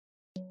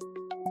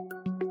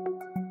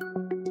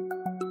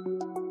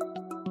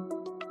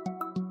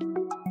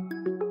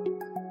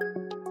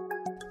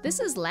This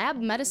is Lab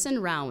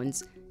Medicine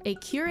Rounds, a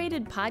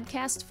curated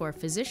podcast for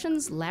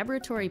physicians,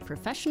 laboratory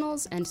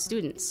professionals, and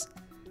students.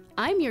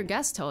 I'm your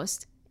guest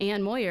host,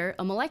 Ann Moyer,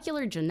 a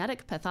molecular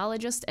genetic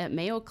pathologist at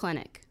Mayo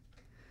Clinic.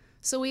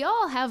 So we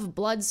all have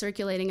blood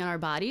circulating in our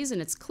bodies,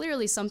 and it's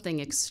clearly something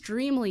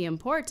extremely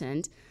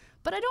important,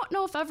 but I don't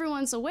know if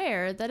everyone's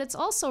aware that it's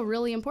also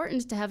really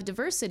important to have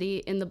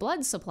diversity in the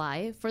blood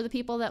supply for the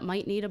people that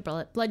might need a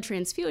blood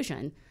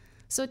transfusion.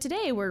 So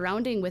today we're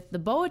rounding with the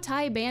bow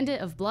tie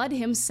bandit of blood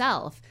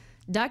himself,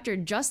 Dr.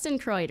 Justin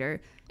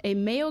Kreuter, a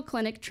Mayo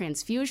Clinic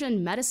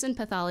transfusion medicine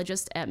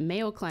pathologist at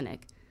Mayo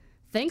Clinic.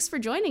 Thanks for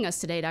joining us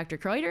today, Dr.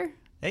 Kreuter.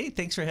 Hey,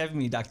 thanks for having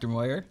me, Dr.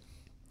 Moyer.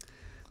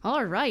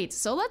 All right,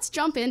 so let's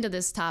jump into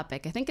this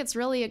topic. I think it's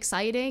really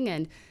exciting,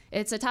 and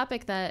it's a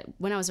topic that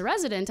when I was a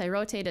resident, I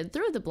rotated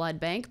through the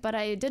blood bank, but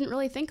I didn't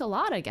really think a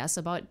lot, I guess,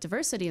 about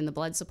diversity in the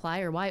blood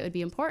supply or why it would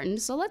be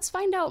important, so let's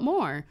find out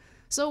more.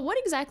 So what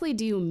exactly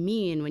do you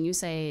mean when you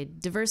say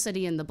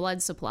diversity in the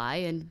blood supply,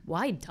 and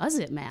why does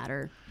it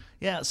matter?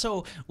 Yeah,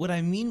 so what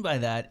I mean by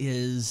that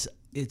is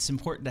it's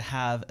important to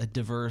have a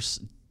diverse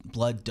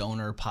blood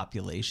donor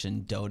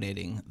population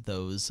donating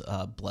those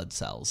blood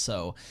cells.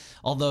 So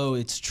although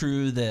it's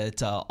true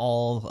that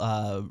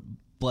all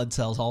blood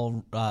cells,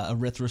 all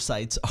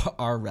erythrocytes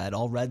are red,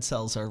 all red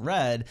cells are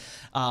red,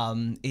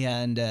 and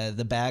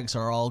the bags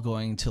are all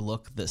going to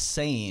look the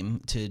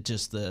same to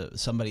just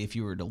somebody, if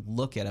you were to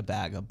look at a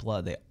bag of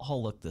blood, they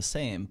all look the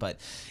same.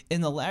 But in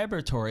the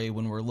laboratory,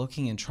 when we're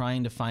looking and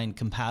trying to find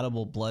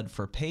compatible blood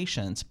for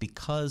patients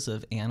because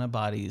of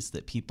antibodies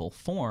that people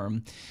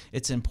form,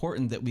 it's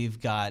important that we've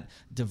got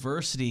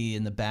diversity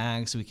in the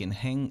bags we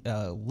can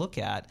look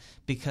at,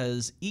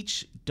 because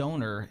each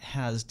donor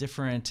has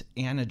different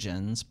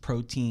antigens,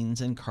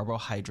 proteins, and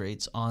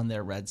carbohydrates on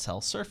their red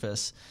cell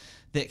surface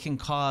that can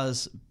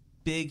cause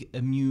big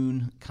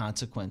immune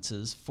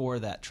consequences for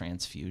that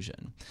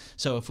transfusion.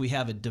 So if we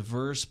have a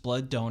diverse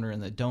blood donor in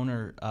the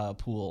donor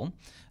pool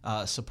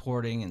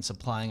supporting and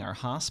supplying our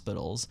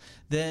hospitals,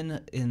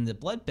 then in the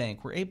blood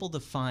bank, we're able to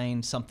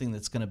find something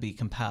that's going to be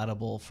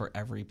compatible for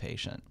every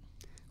patient.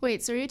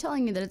 Wait, so are you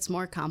telling me that it's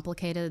more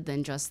complicated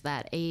than just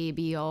that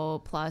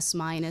ABO plus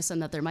minus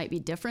and that there might be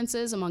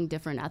differences among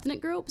different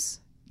ethnic groups?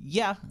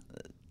 Yeah,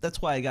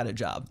 that's why I got a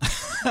job.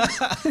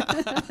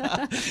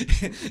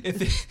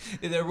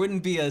 There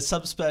wouldn't be a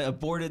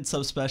boarded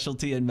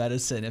subspecialty in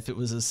medicine if it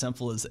was as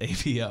simple as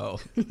ABO.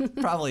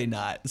 Probably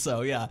not.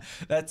 So yeah,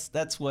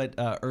 that's what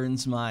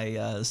earns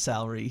my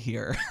salary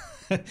here.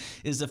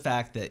 Is the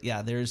fact that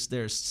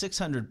there's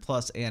 600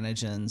 plus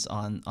antigens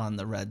on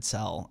the red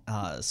cell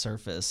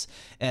surface,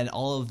 and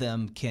all of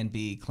them can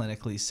be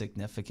clinically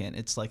significant.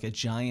 It's like a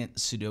giant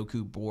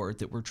Sudoku board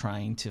that we're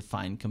trying to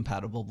find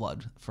compatible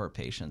blood for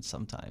patients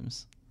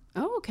sometimes.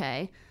 Oh,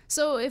 okay.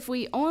 So if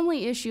we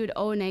only issued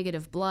O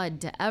negative blood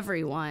to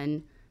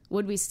everyone,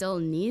 would we still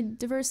need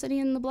diversity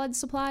in the blood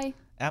supply?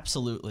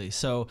 Absolutely.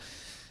 So,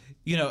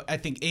 I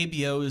think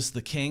ABO is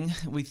the king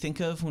we think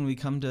of when we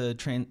come to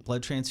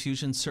blood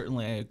transfusion.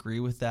 Certainly, I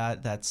agree with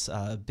that. That's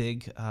a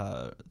big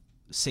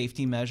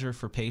safety measure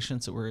for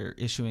patients that we're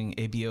issuing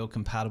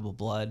ABO-compatible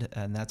blood,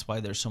 and that's why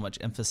there's so much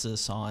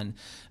emphasis on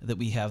that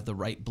we have the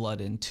right blood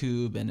in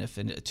tube, and if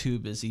a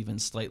tube is even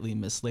slightly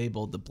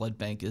mislabeled, the blood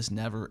bank is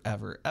never,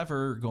 ever,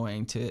 ever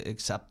going to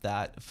accept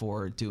that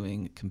for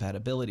doing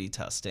compatibility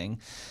testing.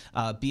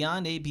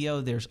 Beyond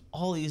ABO, there's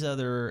all these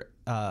other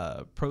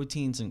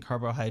proteins and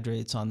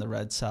carbohydrates on the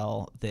red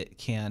cell that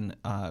can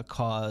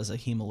cause a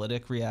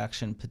hemolytic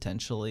reaction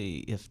potentially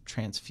if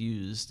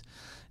transfused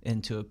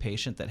into a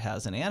patient that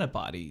has an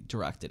antibody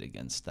directed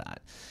against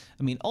that.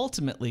 I mean,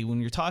 ultimately,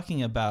 when you're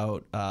talking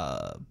about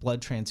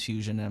blood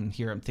transfusion, and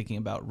here I'm thinking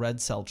about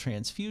red cell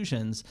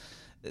transfusions,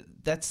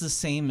 that's the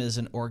same as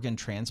an organ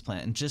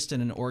transplant. And just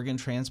in an organ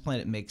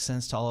transplant, it makes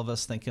sense to all of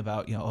us think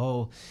about,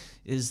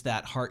 is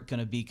that heart going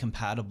to be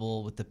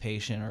compatible with the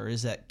patient, or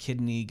is that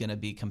kidney going to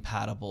be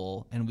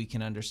compatible? And we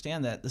can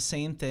understand that the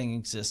same thing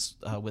exists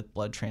with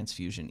blood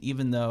transfusion,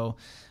 even though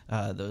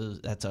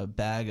that's a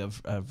bag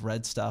of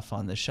red stuff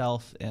on the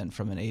shelf. And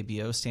from an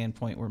ABO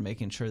standpoint, we're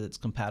making sure that's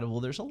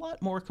compatible. There's a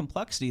lot more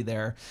complexity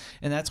there.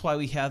 And that's why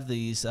we have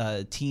these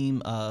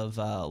team of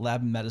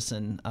lab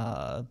medicine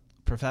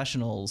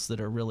professionals that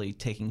are really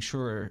making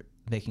sure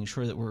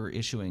that we're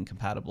issuing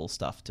compatible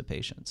stuff to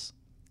patients.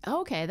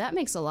 Okay, that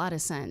makes a lot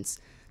of sense.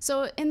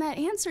 So in that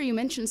answer, you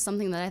mentioned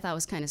something that I thought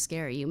was kind of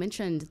scary. You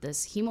mentioned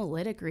this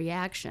hemolytic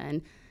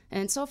reaction.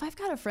 And so if I've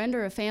got a friend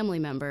or a family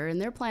member and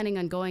they're planning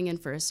on going in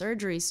for a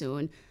surgery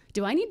soon,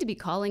 do I need to be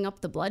calling up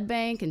the blood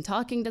bank and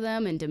talking to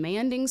them and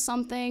demanding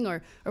something?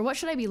 Or what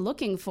should I be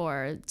looking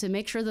for to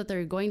make sure that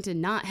they're going to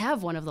not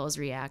have one of those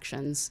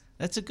reactions?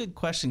 That's a good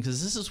question,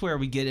 because this is where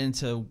we get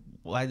into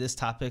why this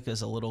topic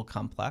is a little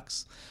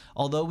complex.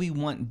 Although we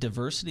want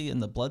diversity in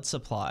the blood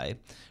supply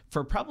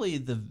for probably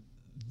the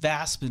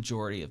vast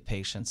majority of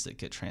patients that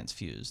get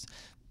transfused,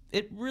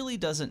 it really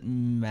doesn't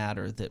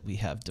matter that we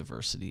have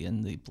diversity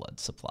in the blood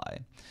supply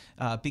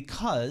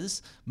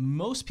because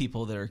most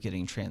people that are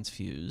getting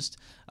transfused,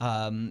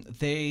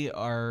 they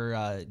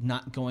are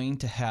not going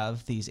to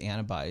have these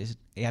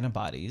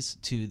antibodies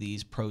to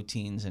these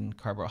proteins and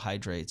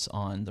carbohydrates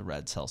on the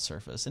red cell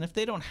surface. And if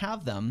they don't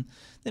have them,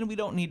 then we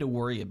don't need to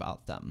worry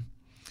about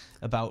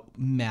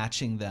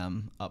matching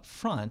them up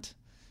front,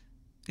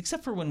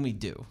 except for when we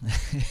do.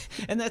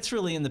 And that's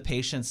really in the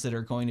patients that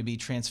are going to be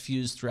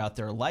transfused throughout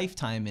their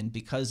lifetime. And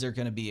because they're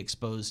going to be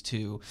exposed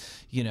to,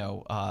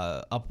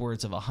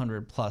 upwards of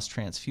 100 plus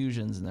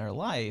transfusions in their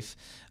life,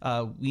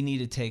 we need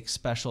to take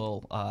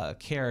special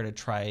care to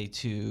try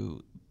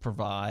to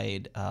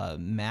provide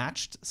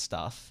matched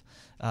stuff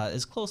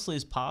as closely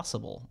as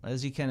possible.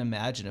 As you can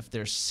imagine, if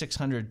there's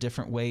 600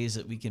 different ways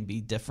that we can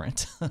be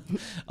different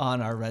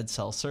on our red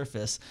cell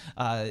surface,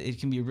 it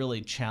can be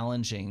really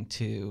challenging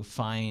to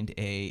find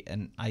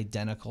an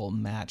identical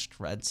matched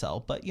red cell.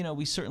 But,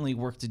 we certainly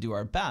work to do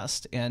our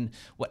best. And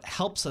what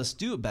helps us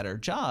do a better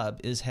job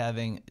is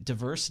having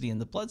diversity in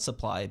the blood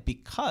supply,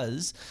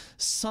 because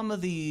some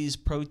of these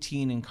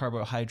protein and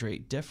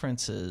carbohydrate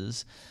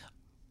differences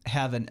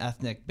have an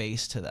ethnic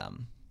base to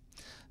them.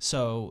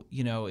 So,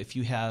 if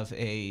you have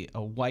a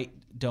white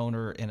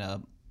donor and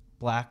a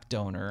black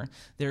donor,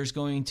 there's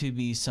going to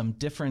be some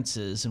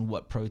differences in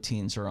what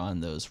proteins are on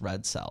those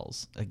red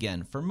cells.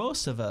 Again, for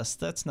most of us,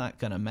 that's not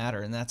going to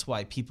matter. And that's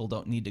why people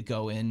don't need to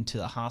go into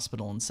the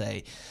hospital and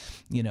say,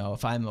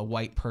 if I'm a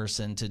white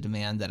person, to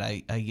demand that I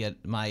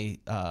get my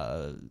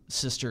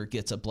sister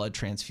gets a blood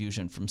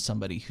transfusion from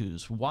somebody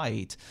who's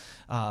white.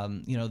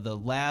 The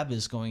lab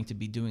is going to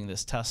be doing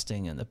this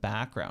testing in the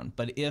background.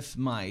 But if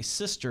my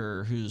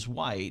sister, who's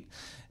white,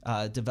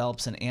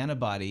 develops an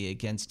antibody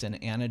against an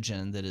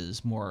antigen that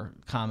is more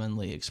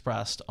commonly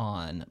expressed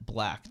on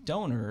black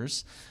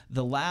donors,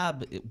 the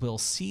lab will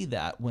see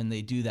that when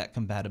they do that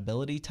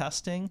compatibility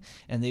testing,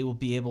 and they will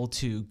be able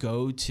to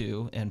go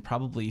to and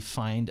probably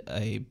find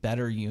a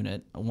better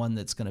unit, one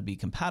that's going to be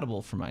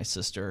compatible for my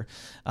sister,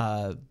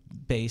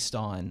 based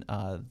on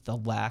the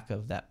lack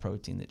of that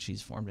protein that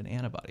she's formed an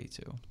antibody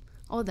to.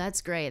 Oh,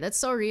 that's great. That's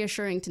so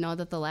reassuring to know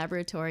that the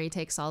laboratory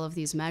takes all of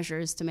these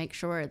measures to make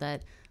sure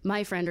that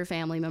my friend or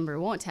family member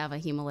won't have a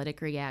hemolytic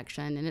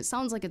reaction. And it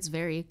sounds like it's a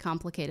very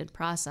complicated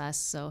process.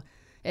 So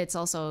it's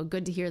also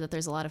good to hear that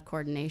there's a lot of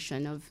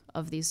coordination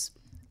of these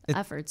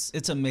efforts.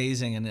 It's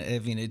amazing, and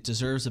it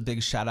deserves a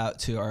big shout out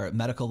to our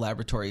medical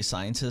laboratory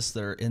scientists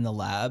that are in the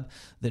lab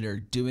that are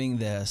doing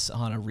this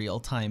on a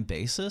real-time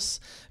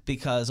basis,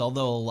 because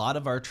although a lot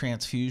of our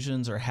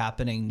transfusions are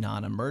happening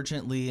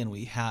non-emergently and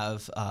we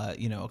have a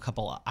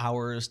couple of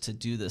hours to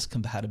do this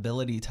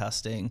compatibility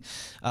testing,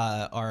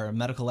 our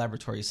medical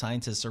laboratory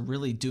scientists are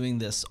really doing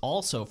this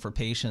also for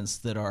patients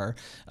that are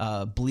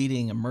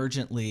bleeding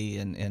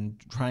emergently and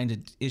trying to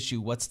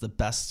issue what's the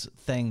best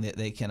thing that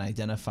they can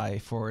identify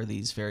for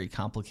these very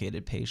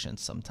complicated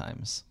patients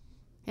sometimes.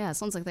 Yeah, it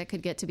sounds like that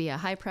could get to be a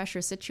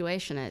high-pressure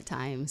situation at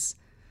times.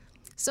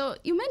 So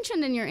you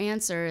mentioned in your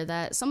answer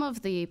that some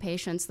of the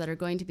patients that are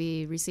going to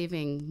be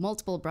receiving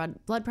multiple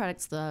blood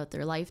products throughout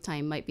their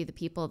lifetime might be the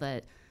people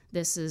that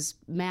this is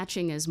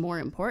matching is more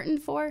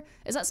important for.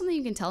 Is that something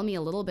you can tell me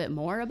a little bit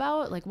more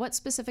about? Like, what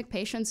specific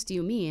patients do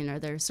you mean? Are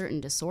there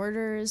certain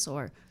disorders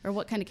or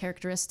what kind of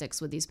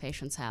characteristics would these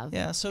patients have?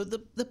 Yeah, so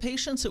the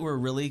patients that we're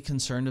really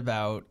concerned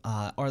about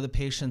are the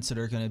patients that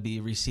are going to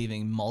be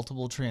receiving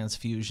multiple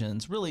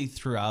transfusions really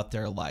throughout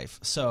their life.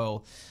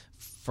 So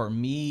for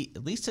me,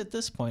 at least at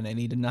this point, I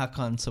need to knock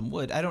on some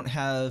wood. I don't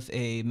have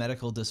a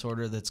medical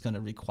disorder that's going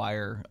to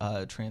require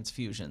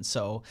transfusion.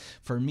 So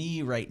for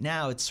me right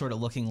now, it's sort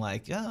of looking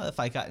like if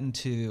I got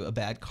into a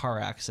bad car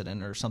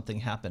accident or something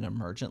happened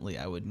emergently,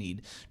 I would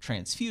need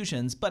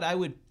transfusions, but I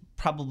would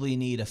probably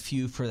need a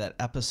few for that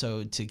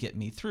episode to get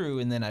me through,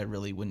 and then I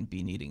really wouldn't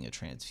be needing a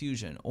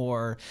transfusion.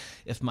 Or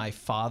if my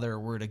father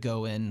were to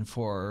go in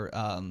for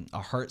a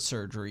heart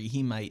surgery,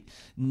 he might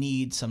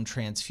need some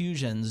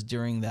transfusions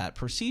during that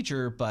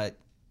procedure, but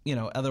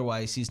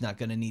otherwise he's not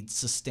going to need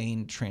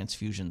sustained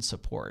transfusion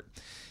support.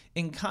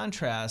 In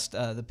contrast,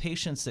 the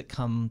patients that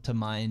come to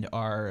mind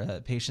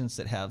are patients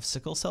that have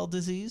sickle cell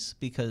disease,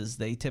 because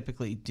they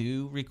typically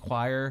do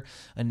require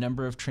a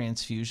number of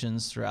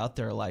transfusions throughout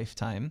their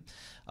lifetime.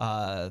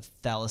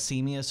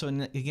 Thalassemia, so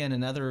again,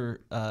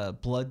 another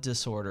blood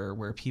disorder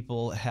where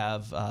people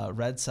have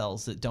red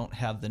cells that don't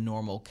have the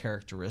normal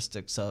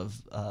characteristics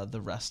of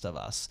the rest of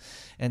us.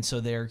 And so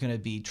they're going to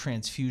be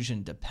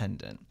transfusion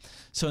dependent.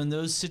 So in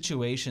those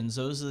situations,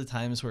 those are the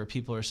times where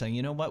people are saying,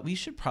 you know what, we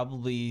should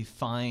probably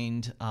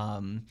find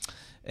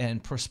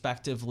and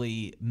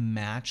prospectively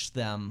match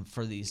them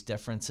for these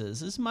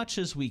differences as much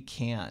as we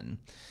can.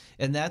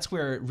 And that's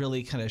where it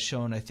really kind of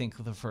shown, I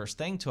think, the first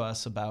thing to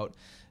us about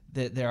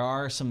that there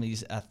are some of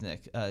these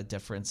ethnic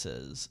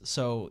differences.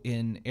 So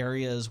in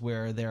areas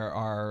where there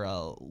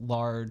are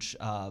large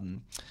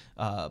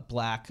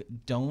black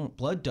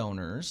blood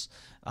donors,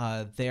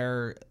 they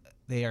are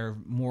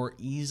more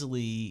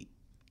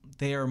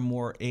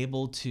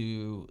able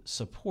to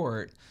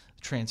support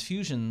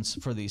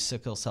transfusions for these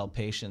sickle cell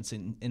patients,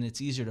 and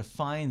it's easier to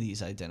find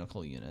these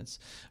identical units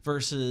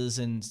versus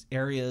in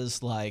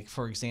areas like,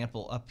 for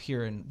example, up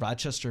here in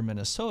Rochester,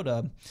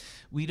 Minnesota,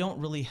 we don't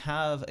really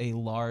have a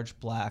large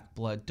black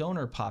blood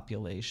donor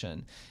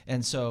population.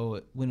 And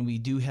so when we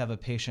do have a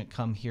patient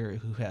come here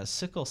who has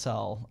sickle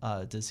cell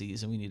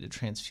disease and we need to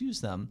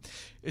transfuse them,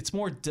 it's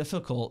more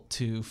difficult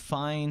to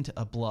find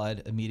a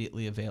blood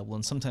immediately available.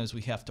 And sometimes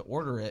we have to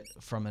order it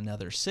from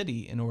another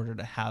city in order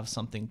to have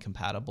something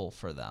compatible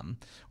for them.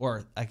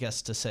 Or I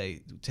guess to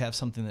have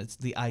something that's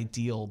the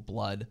ideal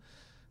blood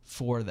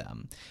for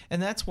them.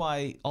 And that's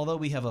why, although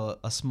we have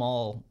a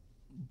small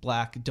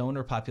black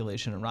donor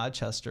population in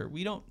Rochester,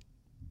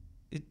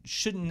 it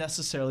shouldn't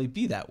necessarily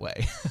be that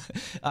way.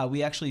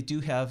 We actually do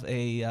have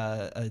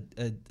a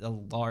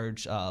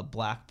large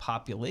black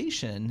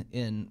population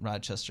in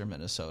Rochester,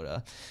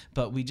 Minnesota,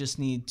 but we just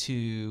need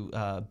to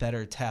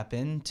better tap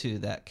into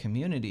that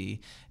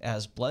community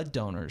as blood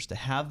donors to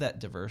have that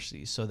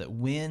diversity, so that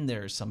when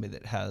there's somebody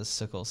that has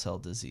sickle cell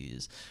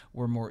disease,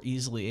 we're more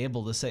easily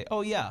able to say,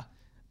 oh yeah,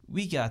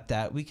 we got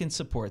that. We can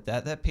support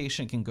that. That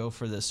patient can go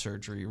for this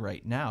surgery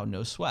right now,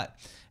 no sweat,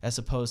 as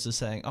opposed to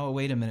saying, oh,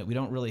 wait a minute, we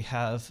don't really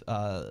have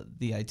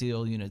the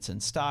ideal units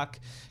in stock.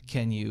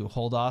 Can you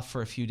hold off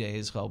for a few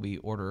days while we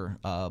order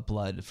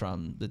blood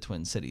from the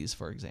Twin Cities,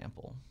 for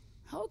example?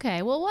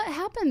 Okay, well, what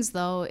happens,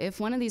 though, if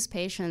one of these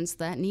patients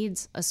that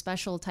needs a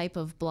special type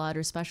of blood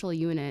or special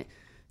unit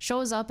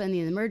shows up in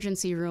the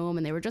emergency room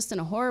and they were just in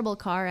a horrible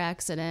car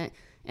accident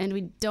and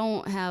we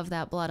don't have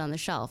that blood on the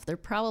shelf? They're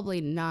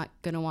probably not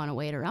going to want to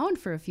wait around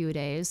for a few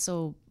days.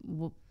 So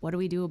what do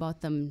we do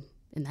about them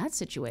in that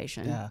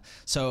situation? Yeah.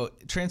 So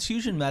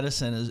transfusion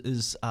medicine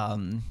is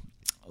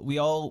we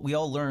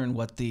all learn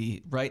what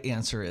the right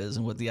answer is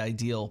and what the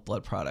ideal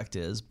blood product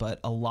is, but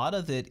a lot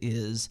of it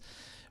is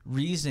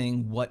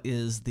reasoning what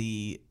is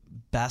the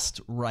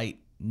best right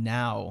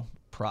now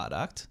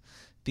product,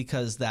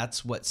 because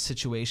that's what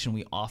situation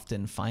we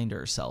often find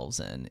ourselves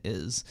in.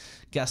 Is,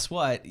 guess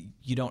what?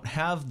 You don't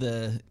have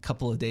the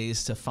couple of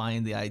days to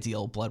find the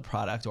ideal blood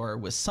product, or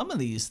with some of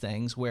these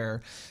things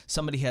where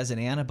somebody has an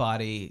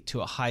antibody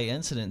to a high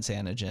incidence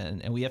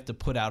antigen and we have to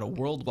put out a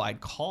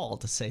worldwide call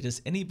to say,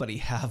 does anybody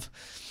have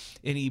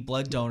any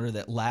blood donor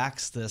that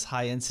lacks this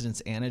high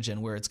incidence antigen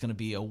where it's going to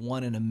be a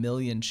 1 in a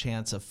million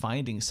chance of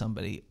finding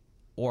somebody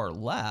or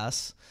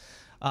less?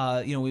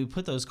 We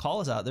put those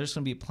calls out, there's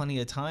going to be plenty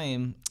of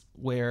time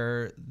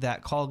where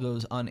that call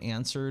goes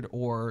unanswered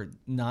or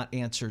not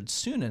answered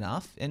soon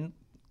enough, and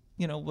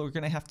we're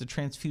going to have to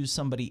transfuse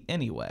somebody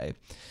anyway.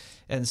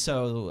 And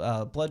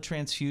so blood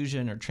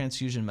transfusion or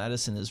transfusion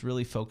medicine is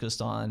really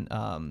focused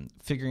on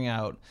figuring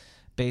out,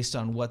 based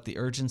on what the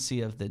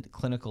urgency of the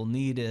clinical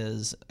need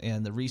is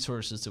and the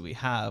resources that we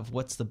have,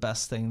 what's the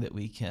best thing that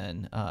we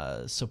can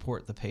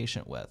support the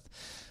patient with.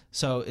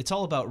 So it's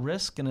all about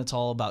risk, and it's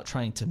all about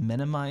trying to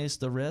minimize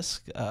the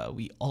risk.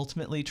 We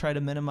ultimately try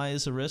to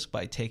minimize the risk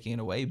by taking it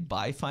away,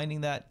 by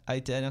finding that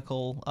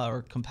identical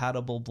or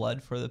compatible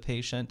blood for the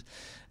patient.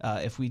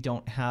 If we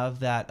don't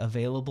have that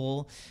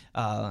available,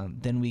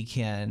 then we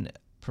can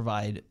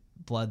provide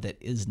blood that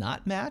is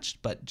not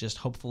matched, but just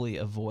hopefully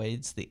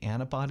avoids the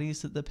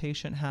antibodies that the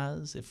patient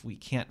has. If we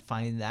can't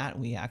find that,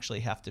 we actually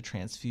have to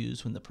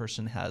transfuse when the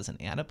person has an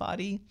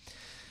antibody.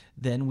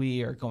 Then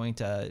we are going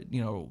to,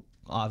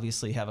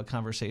 obviously have a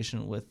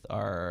conversation with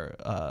our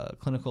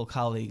clinical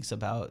colleagues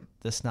about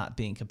this not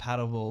being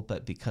compatible,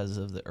 but because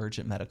of the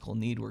urgent medical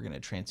need, we're going to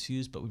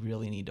transfuse, but we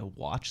really need to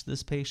watch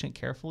this patient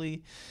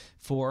carefully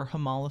for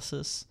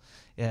hemolysis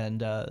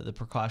and the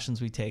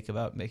precautions we take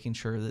about making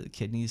sure that the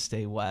kidneys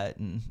stay wet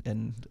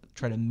and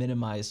try to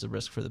minimize the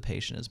risk for the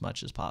patient as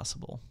much as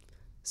possible.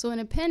 So in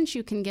a pinch,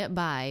 you can get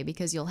by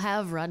because you'll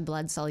have red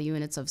blood cell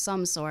units of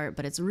some sort,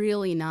 but it's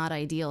really not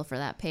ideal for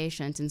that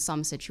patient in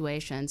some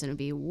situations, and it'd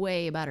be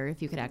way better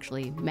if you could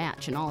actually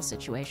match in all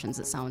situations,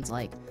 it sounds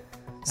like.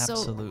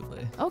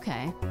 Absolutely.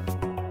 Okay.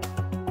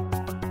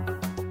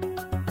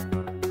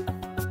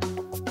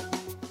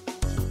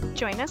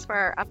 Join us for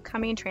our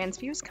upcoming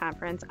Transfuse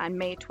Conference on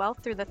May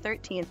 12th through the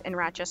 13th in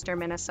Rochester,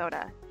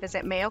 Minnesota.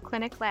 Visit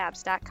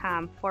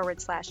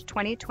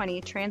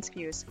mayocliniclabs.com/2020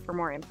 Transfuse for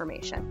more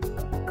information.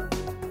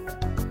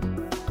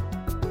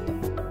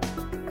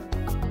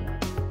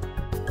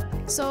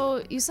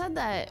 So you said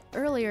that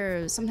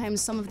earlier,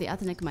 sometimes some of the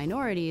ethnic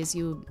minorities,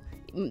 you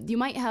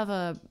might have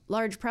a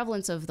large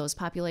prevalence of those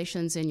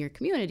populations in your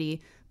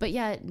community, but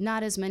yet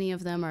not as many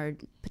of them are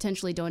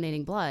potentially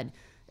donating blood.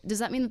 Does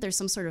that mean that there's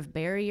some sort of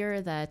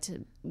barrier that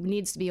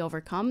needs to be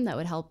overcome that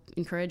would help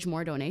encourage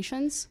more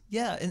donations?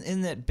 Yeah,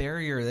 and that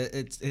barrier,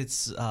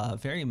 it's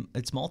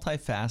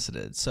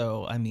multifaceted.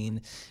 So, I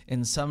mean,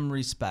 in some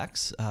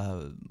respects,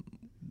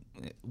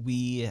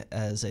 we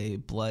as a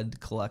blood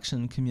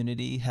collection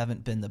community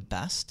haven't been the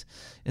best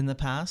in the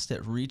past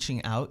at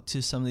reaching out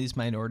to some of these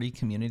minority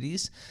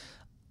communities.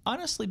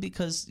 Honestly,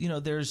 because,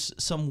 there's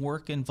some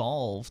work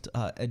involved,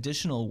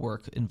 additional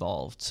work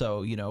involved.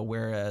 So,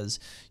 whereas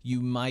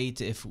you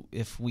might, if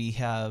we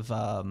have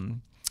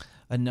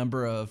a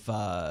number of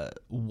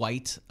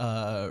white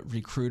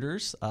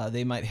recruiters.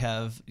 They might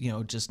have,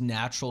 just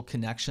natural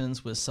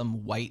connections with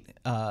some white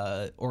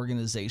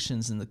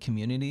organizations in the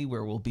community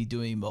where we'll be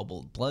doing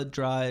mobile blood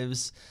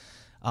drives.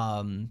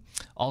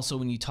 Also,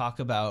 when you talk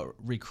about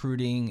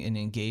recruiting and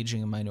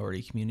engaging a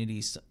minority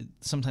communities,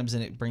 sometimes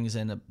then it brings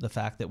in the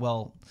fact that,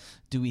 well,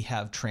 do we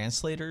have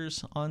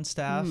translators on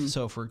staff?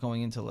 So if we're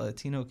going into the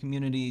Latino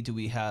community, do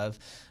we have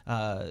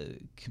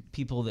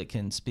people that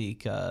can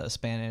speak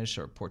Spanish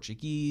or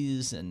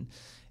Portuguese? And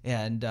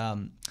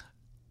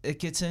it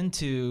gets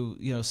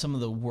into, some of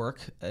the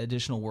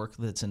additional work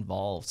that's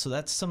involved. So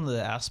that's some of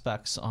the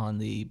aspects on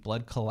the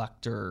blood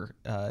collector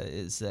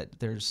is that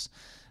there's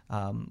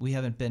we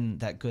haven't been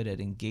that good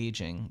at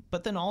engaging.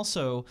 But then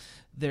also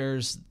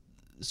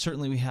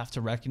certainly we have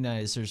to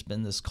recognize there's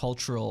been this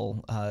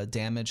cultural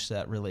damage to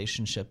that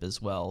relationship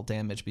as well,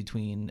 damage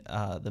between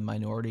the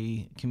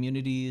minority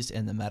communities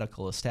and the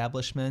medical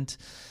establishment.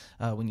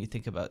 When you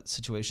think about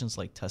situations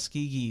like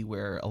Tuskegee,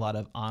 where a lot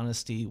of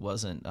honesty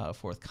wasn't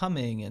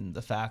forthcoming, and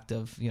the fact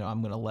of,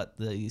 I'm going to let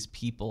these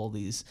people,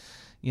 these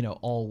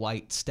all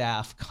white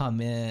staff come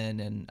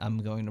in and I'm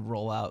going to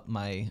roll out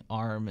my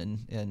arm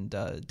and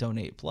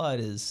donate blood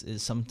is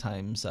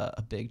sometimes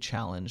a big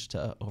challenge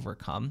to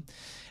overcome.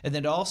 And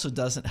then it also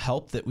doesn't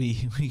help that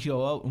we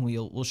go out and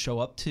we'll show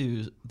up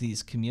to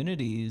these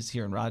communities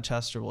here in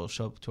Rochester. We'll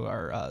show up to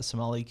our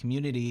Somali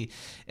community,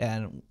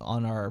 and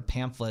on our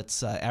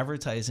pamphlets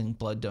advertising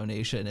blood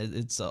donation,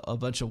 it's a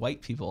bunch of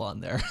white people on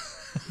there,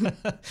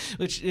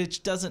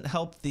 which doesn't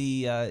help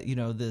the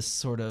this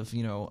sort of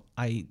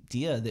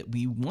idea that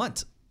we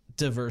want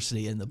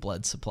diversity in the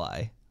blood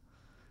supply.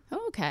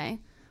 Okay.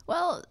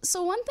 Well,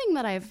 so one thing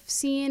that I've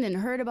seen and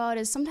heard about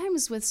is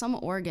sometimes with some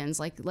organs,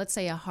 like let's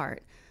say a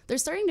heart, they're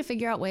starting to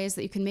figure out ways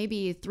that you can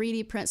maybe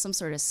 3D print some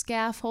sort of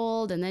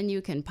scaffold, and then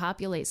you can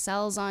populate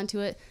cells onto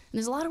it. And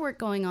there's a lot of work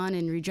going on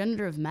in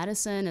regenerative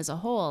medicine as a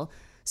whole.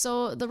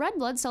 So the red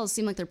blood cells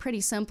seem like they're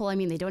pretty simple. I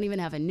mean, they don't even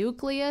have a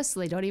nucleus.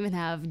 They don't even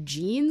have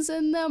genes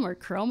in them or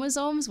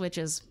chromosomes, which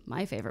is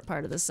my favorite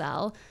part of the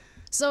cell.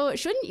 So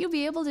shouldn't you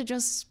be able to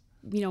just,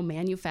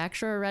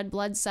 manufacture a red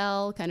blood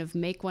cell, kind of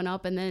make one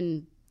up, and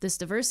then this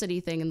diversity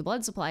thing in the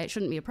blood supply, it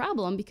shouldn't be a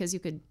problem because you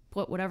could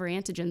put whatever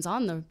antigens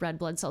on the red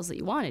blood cells that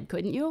you wanted,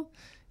 couldn't you?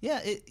 Yeah,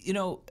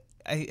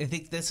 I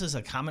think this is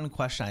a common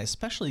question I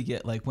especially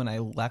get like when I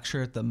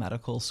lecture at the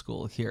medical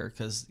school here,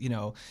 because,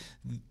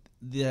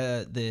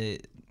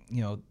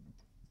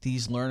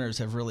 these learners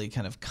have really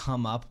kind of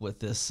come up with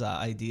this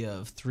idea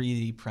of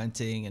 3D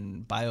printing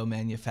and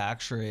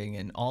biomanufacturing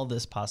and all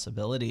this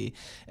possibility,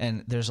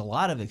 and there's a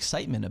lot of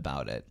excitement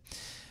about it.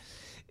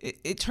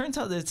 It turns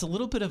out that it's a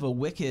little bit of a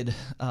wicked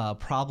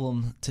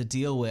problem to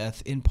deal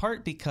with, in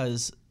part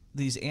because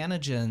these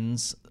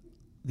antigens,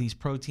 these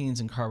proteins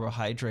and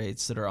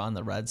carbohydrates that are on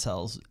the red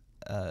cells,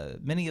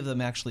 many of them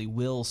actually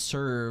will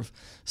serve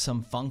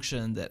some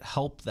function that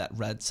help that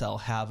red cell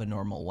have a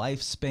normal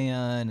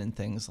lifespan and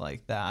things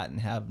like that, and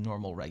have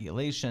normal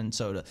regulation.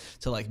 So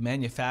to like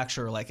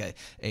manufacture like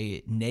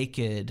a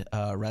naked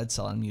red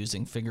cell, I'm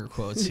using finger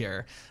quotes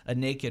here, a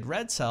naked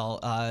red cell,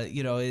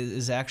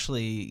 is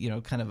actually,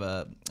 kind of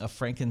a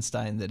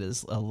Frankenstein that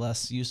is a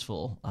less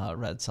useful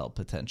red cell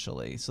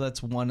potentially. So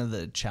that's one of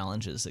the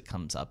challenges that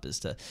comes up, is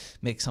to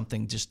make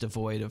something just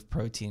devoid of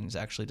proteins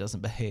actually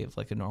doesn't behave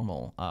like a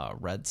normal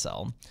red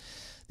cell.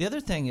 The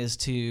other thing is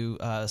to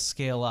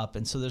scale up,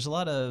 and so there's a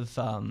lot of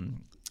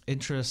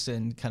interest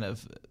in kind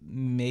of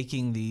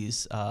making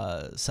these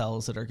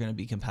cells that are going to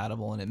be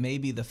compatible, and it may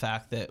be the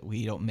fact that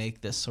we don't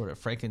make this sort of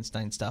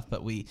Frankenstein stuff,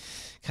 but we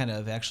kind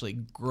of actually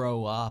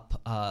grow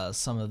up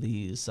some of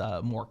these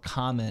more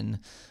common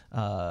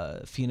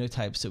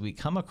phenotypes that we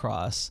come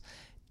across.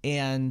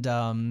 And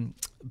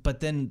but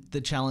then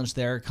the challenge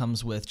there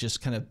comes with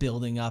just kind of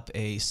building up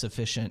a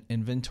sufficient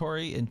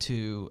inventory and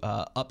to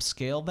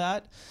upscale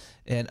that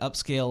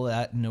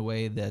in a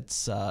way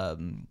that's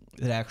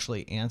that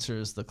actually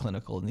answers the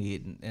clinical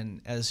need.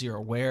 And as you're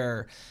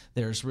aware,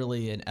 there's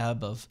really an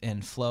ebb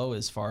and flow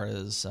as far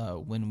as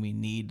when we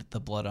need the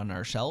blood on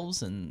our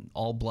shelves, and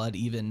all blood,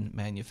 even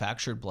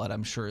manufactured blood,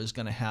 I'm sure is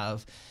going to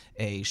have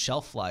a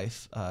shelf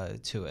life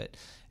to it.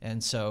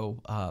 And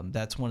so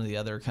that's one of the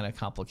other kind of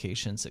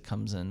complications that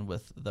comes in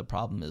with the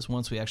problem, is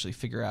once we actually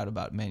figure out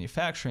about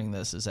manufacturing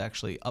this, is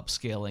actually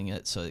upscaling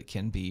it so it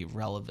can be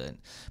relevant.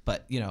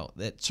 But,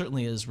 that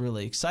certainly is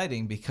really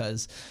exciting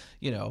because,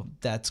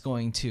 that's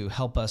going to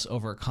help us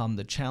overcome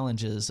the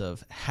challenges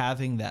of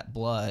having that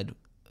blood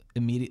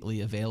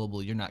immediately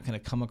available. You're not going to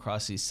come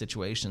across these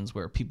situations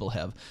where people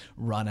have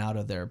run out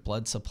of their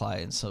blood supply,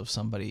 and so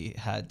somebody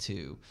had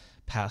to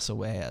pass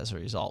away as a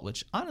result,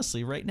 which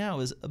honestly right now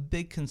is a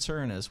big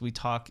concern as we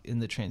talk in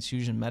the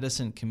transfusion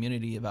medicine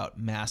community about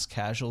mass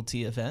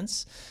casualty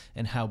events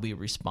and how we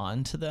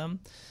respond to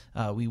them.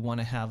 We want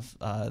to have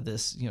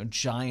this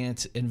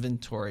giant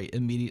inventory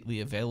immediately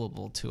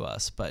available to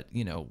us, but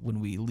when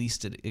we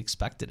least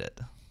expected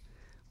it.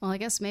 Well, I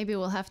guess maybe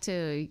we'll have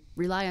to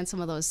rely on some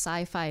of those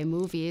sci-fi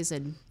movies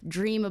and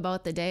dream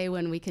about the day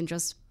when we can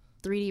just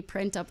 3D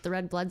print up the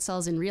red blood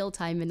cells in real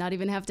time and not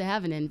even have to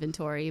have an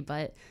inventory,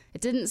 but it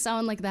didn't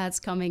sound like that's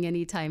coming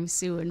anytime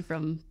soon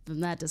from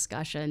that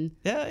discussion.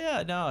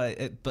 No,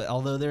 but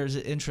although there's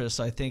interest,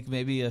 I think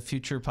maybe a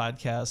future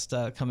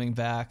podcast coming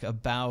back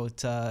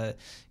about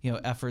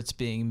efforts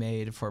being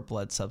made for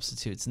blood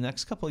substitutes. The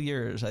next couple of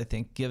years, I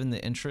think, given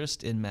the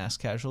interest in mass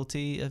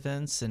casualty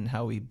events and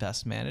how we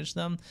best manage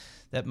them,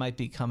 that might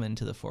be coming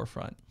to the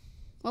forefront.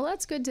 Well,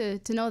 that's good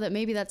to know that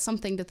maybe that's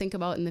something to think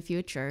about in the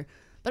future.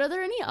 But are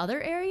there any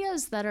other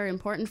areas that are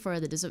important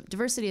for the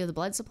diversity of the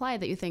blood supply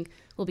that you think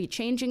will be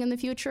changing in the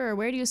future, or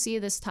where do you see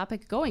this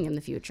topic going in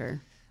the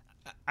future?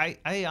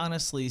 I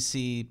honestly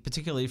see,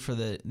 particularly for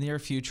the near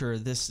future,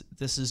 this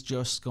is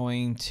just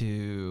going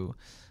to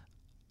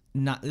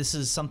this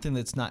is something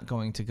that's not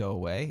going to go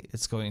away.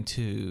 It's going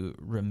to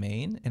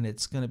remain, and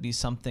it's going to be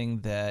something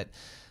that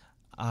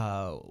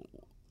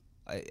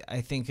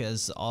I think,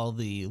 as all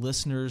the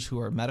listeners who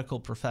are medical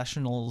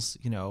professionals,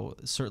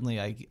 certainly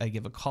I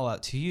give a call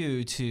out to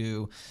you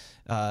to,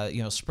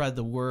 spread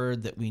the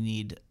word that we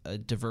need a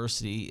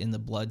diversity in the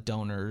blood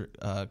donor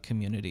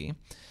community,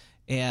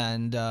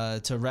 and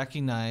to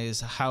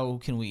recognize how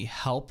can we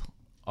help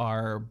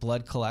our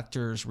blood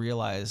collectors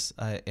realize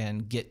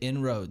and get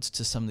inroads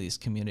to some of these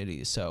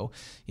communities. So,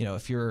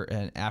 if you're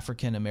an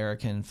African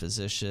American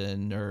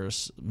physician,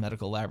 nurse,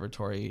 medical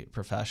laboratory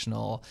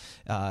professional,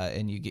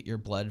 and you get your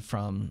blood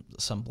from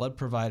some blood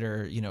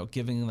provider,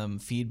 giving them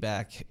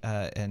feedback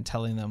and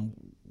telling them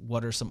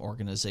what are some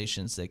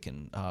organizations they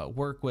can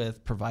work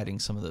with, providing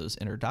some of those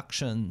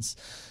introductions,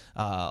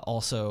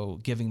 also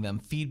giving them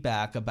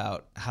feedback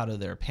about how do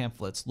their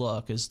pamphlets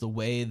look is the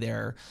way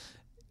they're,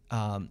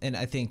 and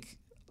I think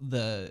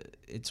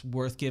it's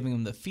worth giving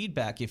them the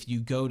feedback if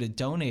you go to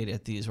donate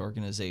at these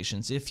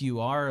organizations, if you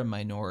are a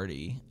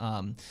minority,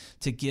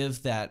 to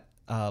give that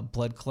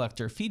blood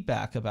collector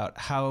feedback about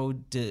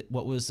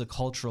what was the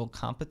cultural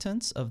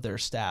competence of their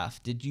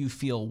staff. Did you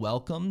feel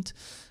welcomed?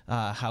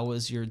 How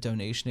was your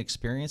donation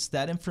experience?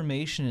 That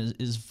information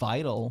is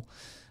vital.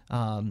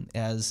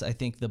 As I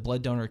think the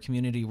blood donor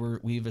community,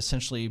 we've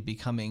essentially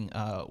becoming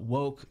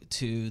woke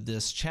to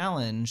this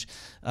challenge,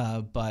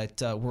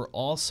 but we're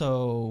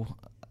also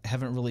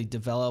haven't really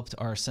developed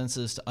our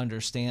senses to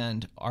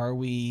understand,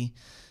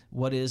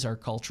 what is our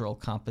cultural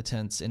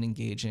competence in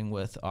engaging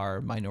with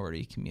our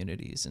minority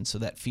communities? And so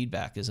that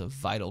feedback is a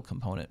vital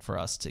component for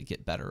us to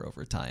get better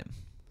over time.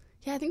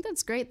 Yeah, I think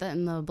that's great that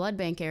in the blood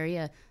bank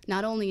area,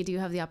 not only do you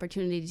have the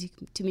opportunity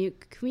to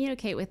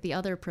communicate with the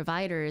other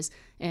providers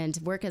and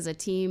work as a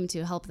team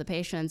to help the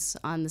patients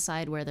on the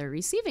side where they're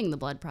receiving the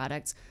blood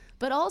products,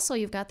 but also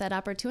you've got that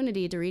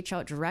opportunity to reach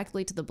out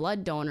directly to the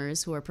blood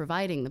donors who are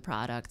providing the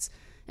products.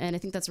 And I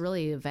think that's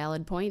really a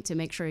valid point to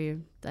make sure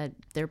that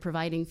they're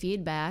providing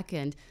feedback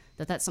and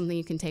that's something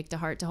you can take to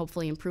heart to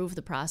hopefully improve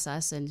the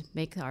process and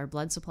make our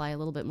blood supply a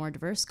little bit more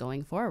diverse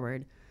going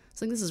forward. So I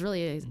think this is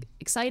really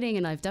exciting,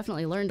 and I've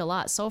definitely learned a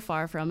lot so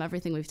far from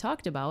everything we've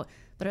talked about.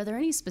 But are there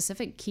any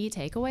specific key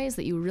takeaways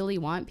that you really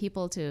want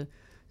people to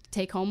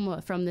take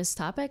home from this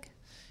topic?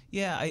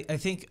 Yeah, I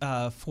think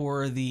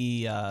for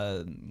the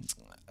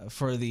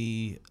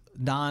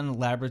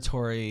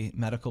non-laboratory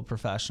medical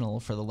professional,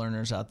 for the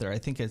learners out there, I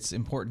think it's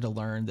important to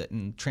learn that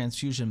in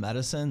transfusion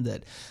medicine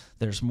that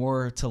there's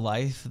more to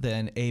life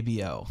than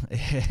ABO,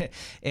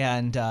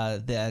 and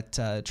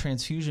that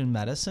transfusion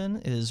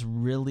medicine is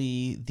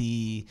really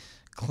the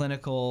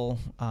clinical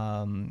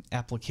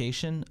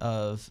application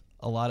of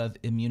a lot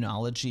of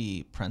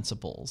immunology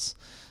principles.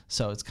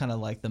 So it's kind of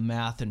like the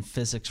math and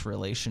physics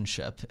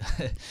relationship.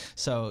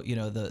 So,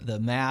 the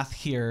math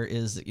here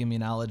is the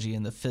immunology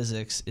and the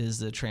physics is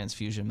the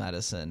transfusion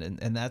medicine.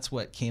 And that's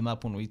what came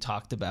up when we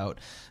talked about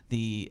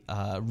the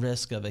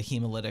risk of a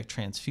hemolytic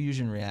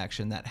transfusion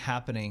reaction, that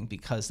happening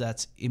because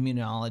that's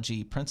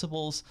immunology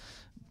principles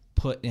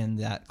put in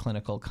that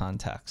clinical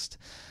context.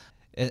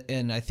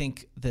 And I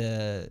think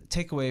the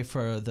takeaway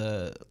for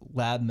the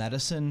lab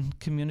medicine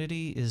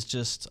community is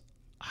just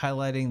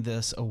highlighting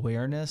this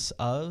awareness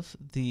of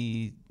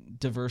the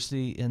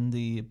diversity in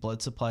the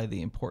blood supply,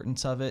 the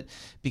importance of it,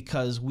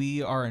 because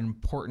we are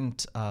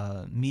important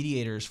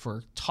mediators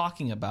for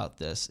talking about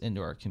this into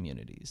our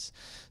communities.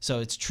 So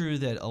it's true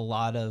that a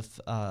lot of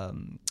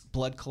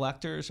blood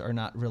collectors are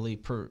not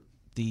really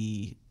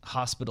the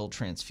hospital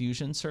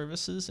transfusion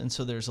services, and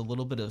so there's a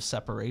little bit of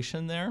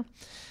separation there.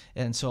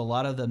 And so a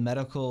lot of the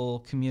medical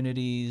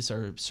communities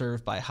are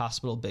served by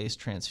hospital-based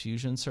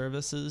transfusion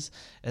services,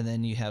 and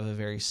then you have a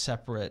very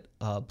separate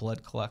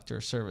blood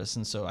collector service.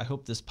 And so I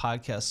hope this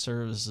podcast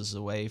serves as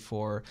a way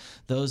for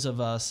those of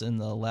us in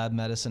the lab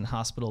medicine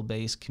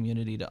hospital-based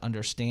community to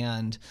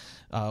understand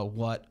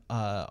what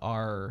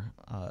our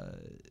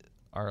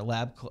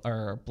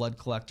blood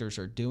collectors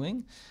are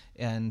doing,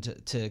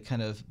 and to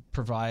kind of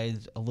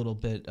provide a little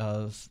bit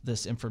of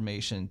this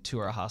information to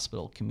our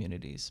hospital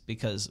communities,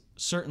 because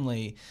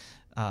certainly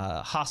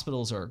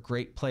Hospitals are a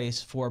great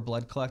place for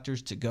blood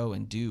collectors to go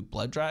and do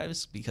blood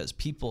drives because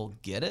people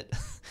get it.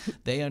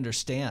 They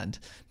understand.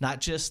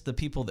 Not just the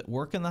people that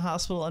work in the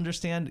hospital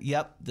understand,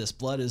 yep, this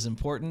blood is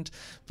important,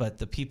 but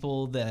the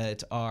people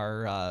that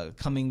are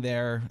coming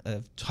there,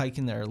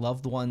 taking their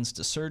loved ones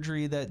to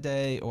surgery that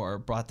day or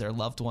brought their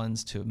loved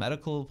ones to a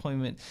medical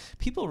appointment,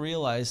 people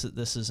realize that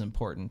this is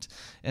important.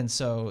 And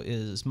so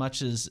as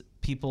much as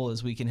people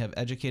as we can have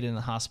educated in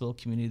the hospital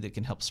community that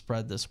can help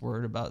spread this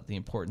word about the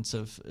importance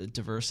of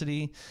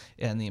diversity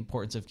and the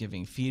importance of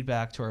giving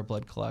feedback to our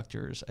blood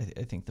collectors,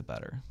 I think the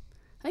better.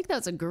 I think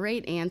that's a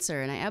great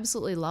answer, and I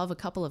absolutely love a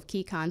couple of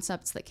key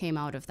concepts that came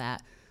out of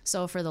that.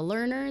 So for the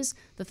learners,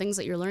 the things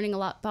that you're learning a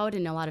lot about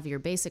in a lot of your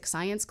basic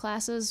science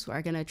classes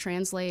are going to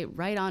translate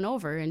right on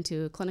over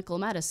into clinical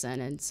medicine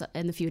and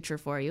in the future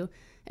for you.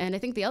 And I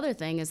think the other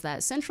thing is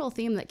that central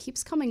theme that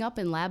keeps coming up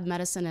in lab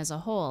medicine as a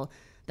whole,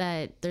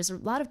 that there's a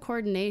lot of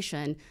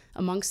coordination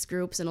amongst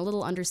groups and a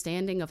little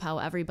understanding of how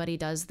everybody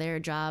does their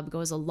job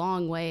goes a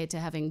long way to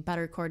having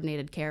better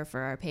coordinated care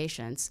for our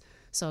patients.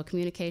 So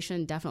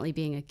communication definitely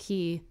being a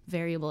key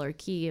variable or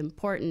key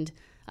important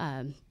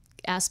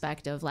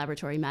aspect of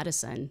laboratory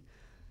medicine.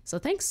 So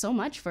thanks so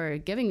much for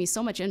giving me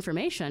so much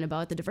information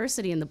about the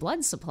diversity in the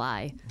blood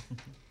supply.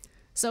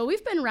 So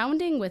we've been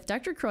rounding with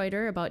Dr.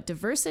 Kreuter about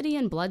diversity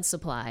in blood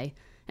supply.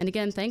 And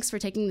again, thanks for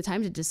taking the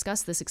time to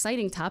discuss this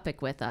exciting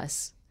topic with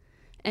us.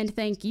 And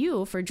thank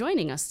you for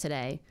joining us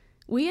today.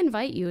 We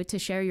invite you to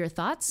share your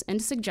thoughts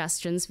and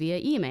suggestions via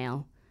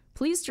email.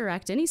 Please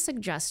direct any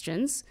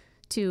suggestions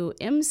to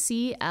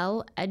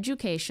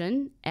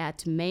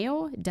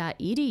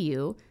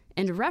mcleducation@mayo.edu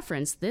and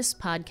reference this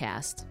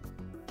podcast.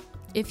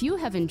 If you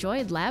have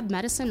enjoyed Lab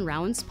Medicine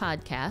Rounds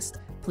podcast,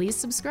 please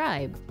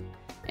subscribe.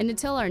 And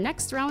until our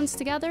next rounds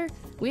together,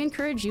 we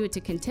encourage you to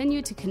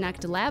continue to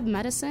connect lab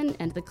medicine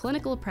and the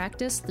clinical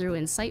practice through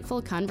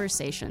insightful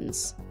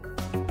conversations.